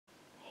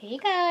Hey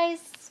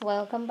guys,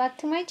 welcome back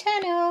to my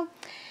channel.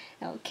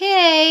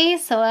 Okay,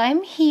 so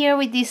I'm here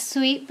with this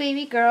sweet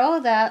baby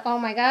girl that, oh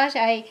my gosh,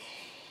 I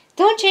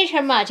don't change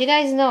her much, you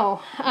guys know.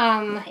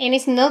 And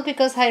it's not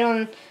because I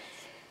don't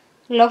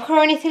love her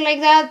or anything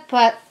like that,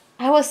 but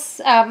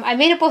I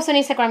made a post on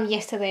Instagram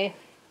yesterday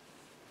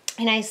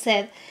and I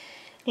said,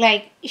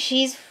 like,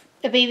 she's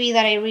a baby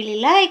that I really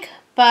like,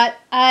 but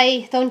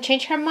I don't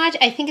change her much.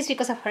 I think it's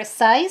because of her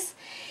size.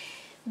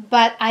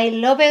 But I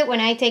love it when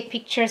I take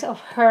pictures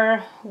of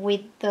her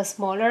with the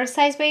smaller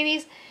size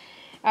babies.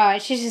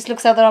 She just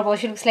looks adorable.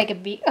 She looks like a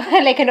big,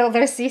 like an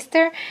older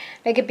sister,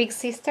 like a big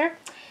sister.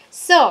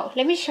 So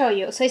let me show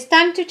you. So it's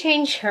time to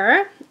change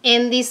her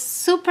in this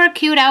super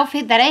cute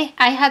outfit that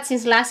I had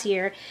since last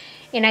year,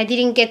 and I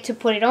didn't get to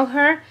put it on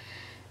her.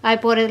 I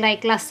bought it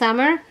like last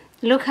summer.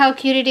 Look how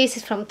cute it is.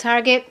 It's from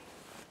Target,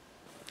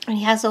 and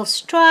it has those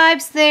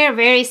stripes there,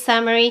 very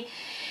summery.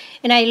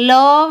 And I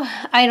love,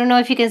 I don't know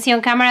if you can see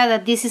on camera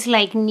that this is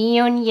like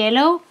neon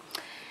yellow.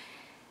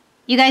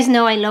 You guys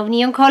know I love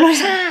neon colors.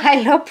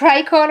 I love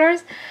bright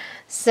colors.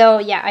 So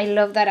yeah, I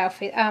love that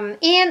outfit. And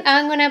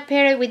I'm gonna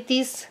pair it with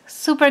this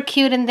super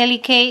cute and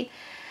delicate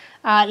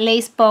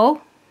lace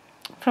bow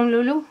from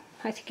Lulu.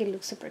 I think it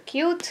looks super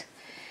cute.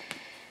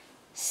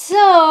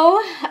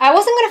 So I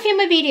wasn't gonna film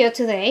a video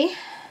today,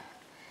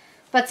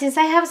 but since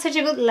I have such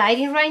a good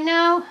lighting right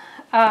now,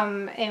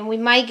 and we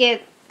might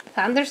get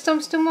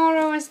thunderstorms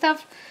tomorrow and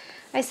stuff,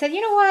 I said, you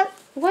know what,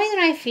 why don't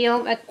I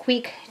film a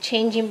quick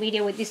changing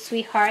video with this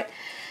sweetheart.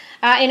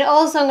 And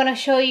also I'm gonna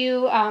show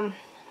you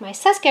my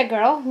Saskia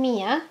girl,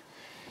 Mia,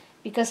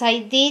 because I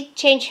did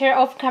change her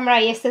off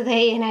camera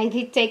yesterday and I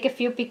did take a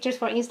few pictures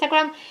for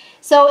Instagram.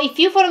 So if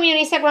you follow me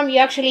on Instagram, you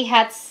actually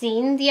had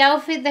seen the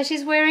outfit that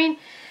she's wearing,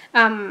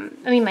 I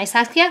mean my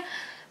Saskia.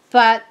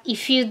 But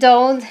if you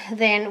don't,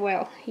 then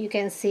well, you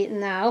can see it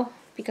now,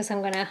 because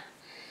I'm gonna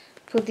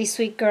put this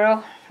sweet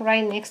girl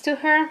right next to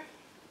her.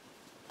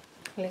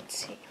 Let's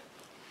see.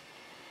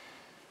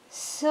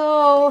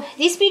 So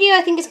this video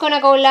I think is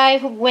gonna go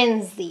live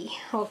Wednesday.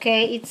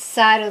 Okay, it's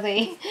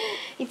Saturday.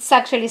 It's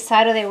actually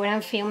Saturday when I'm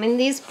filming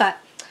this, but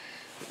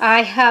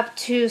I have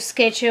to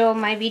schedule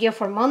my video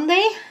for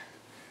Monday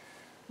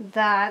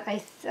that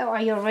I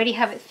already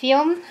have it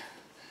filmed,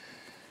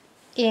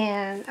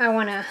 and I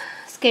wanna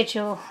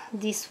schedule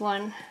this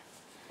one.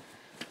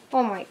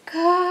 Oh my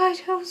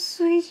gosh, how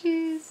sweet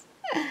she is.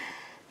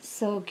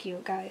 So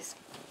cute, guys.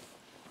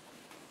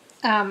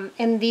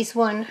 And this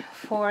one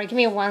for, give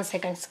me 1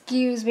 second,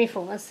 excuse me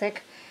for 1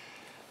 sec.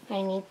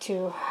 I need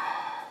to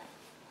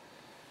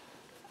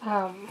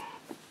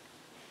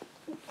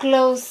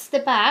close the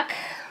back.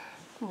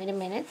 Wait a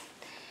minute.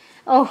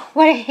 Oh,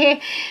 what a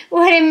hair,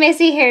 what a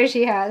messy hair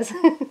she has.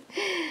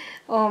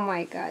 Oh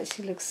my gosh,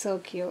 she looks so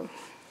cute.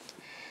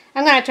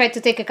 I'm gonna try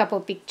to take a couple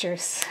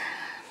pictures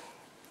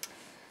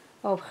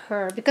of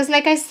her, because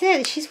like I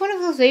said, she's one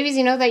of those babies,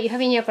 you know, that you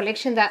have in your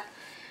collection that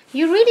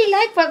you really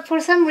like, but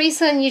for some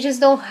reason you just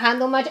don't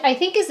handle much. I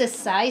think it's the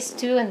size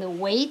too and the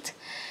weight.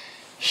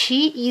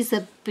 She is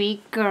a big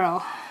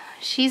girl.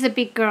 She's a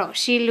big girl.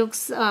 She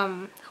looks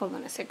hold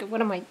on a second,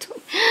 what am I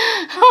doing?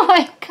 Oh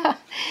my god.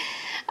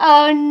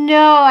 Oh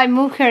no, I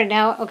moved her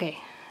now. Okay,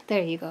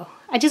 there you go.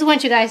 I just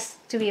want you guys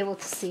to be able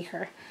to see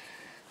her.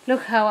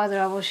 Look how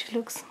adorable she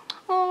looks.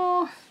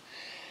 Oh,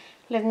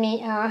 let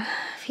me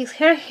fix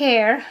her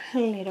hair a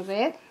little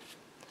bit.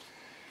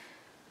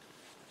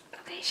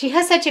 Okay, she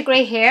has such a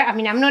great hair. I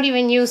mean, I'm not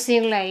even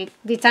using like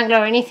detangler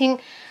or anything.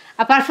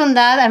 Apart from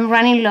that, I'm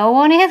running low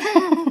on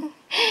it.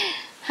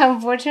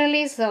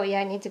 Unfortunately, so yeah,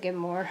 I need to get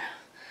more.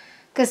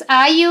 Because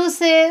I use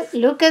it,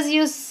 Lucas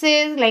uses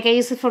it, like I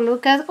use it for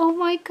Lucas. Oh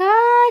my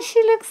gosh,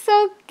 she looks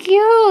so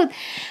cute.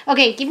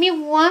 Okay, give me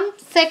 1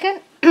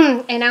 second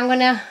and I'm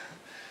gonna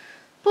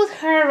put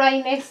her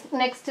right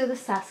next to the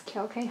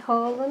Saskia. Okay,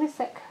 hold on a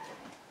sec.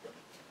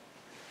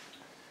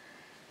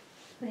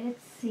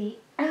 Let's see.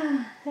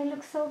 They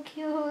look so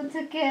cute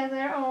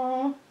together.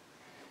 Oh,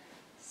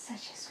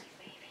 such a sweet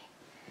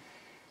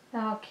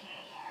baby. Okay,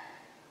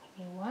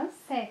 give me 1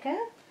 second.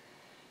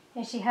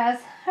 And she has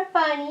her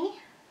bunny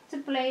to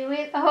play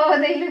with. Oh,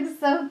 they look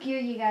so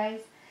cute, you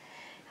guys.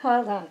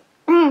 Hold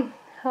on.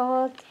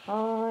 Hold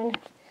on.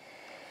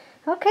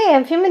 Okay,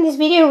 I'm filming this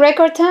video in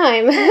record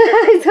time.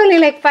 It's only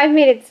like 5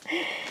 minutes.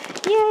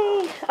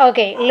 Yay!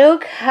 Okay,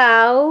 look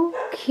how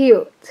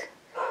cute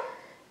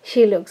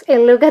she looks.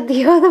 And look at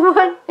the other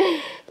one.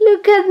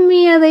 Look at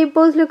Mia. They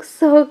both look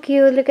so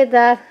cute. Look at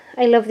that.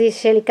 I love this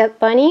Shelly Cat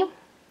bunny.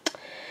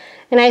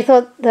 And I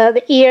thought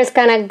the ears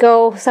kind of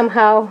go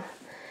somehow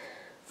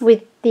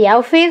with the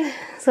outfit.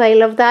 So I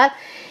love that.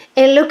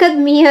 And look at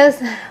Mia's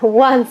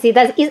onesie.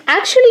 That is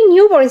actually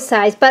newborn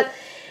size. But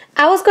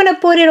I was going to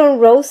put it on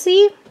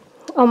Rosie,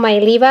 on my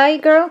Levi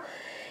girl,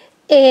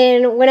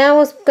 and when I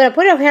was gonna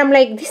put it on her, I'm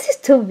like, this is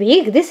too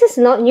big, this is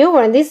not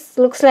newborn, this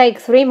looks like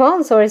 3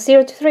 months or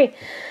 0 to 3.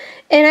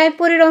 And I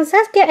put it on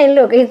Saskia, and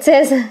look, it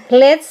says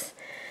let's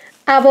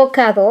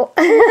avocado.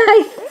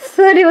 I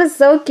thought it was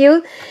so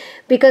cute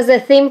because the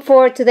theme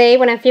for today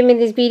when I'm filming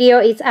this video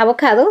is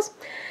avocados.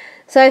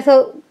 So I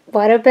thought,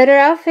 what a better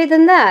outfit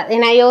than that.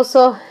 And I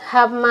also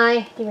have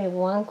my, give me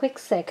one quick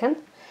second.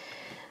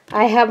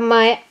 I have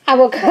my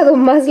avocado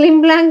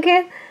muslin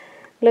blanket.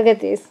 Look at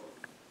this.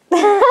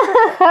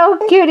 How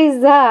cute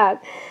is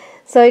that?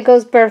 So it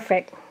goes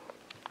perfect.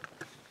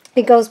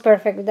 It goes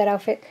perfect with that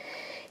outfit.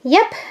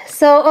 Yep.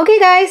 So, okay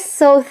guys.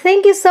 So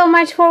thank you so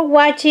much for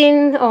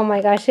watching. Oh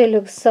my gosh, it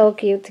looks so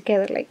cute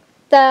together like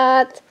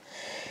that.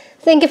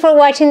 Thank you for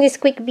watching this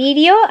quick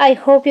video. I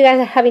hope you guys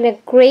are having a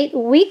great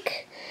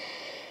week.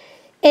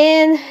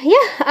 And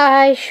yeah,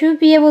 I should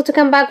be able to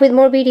come back with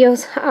more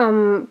videos.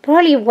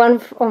 Probably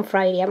one on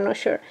Friday, I'm not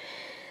sure.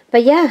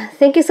 But yeah,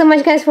 thank you so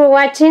much guys for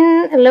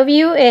watching. I love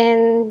you,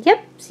 and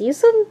yep, see you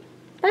soon.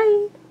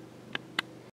 Bye.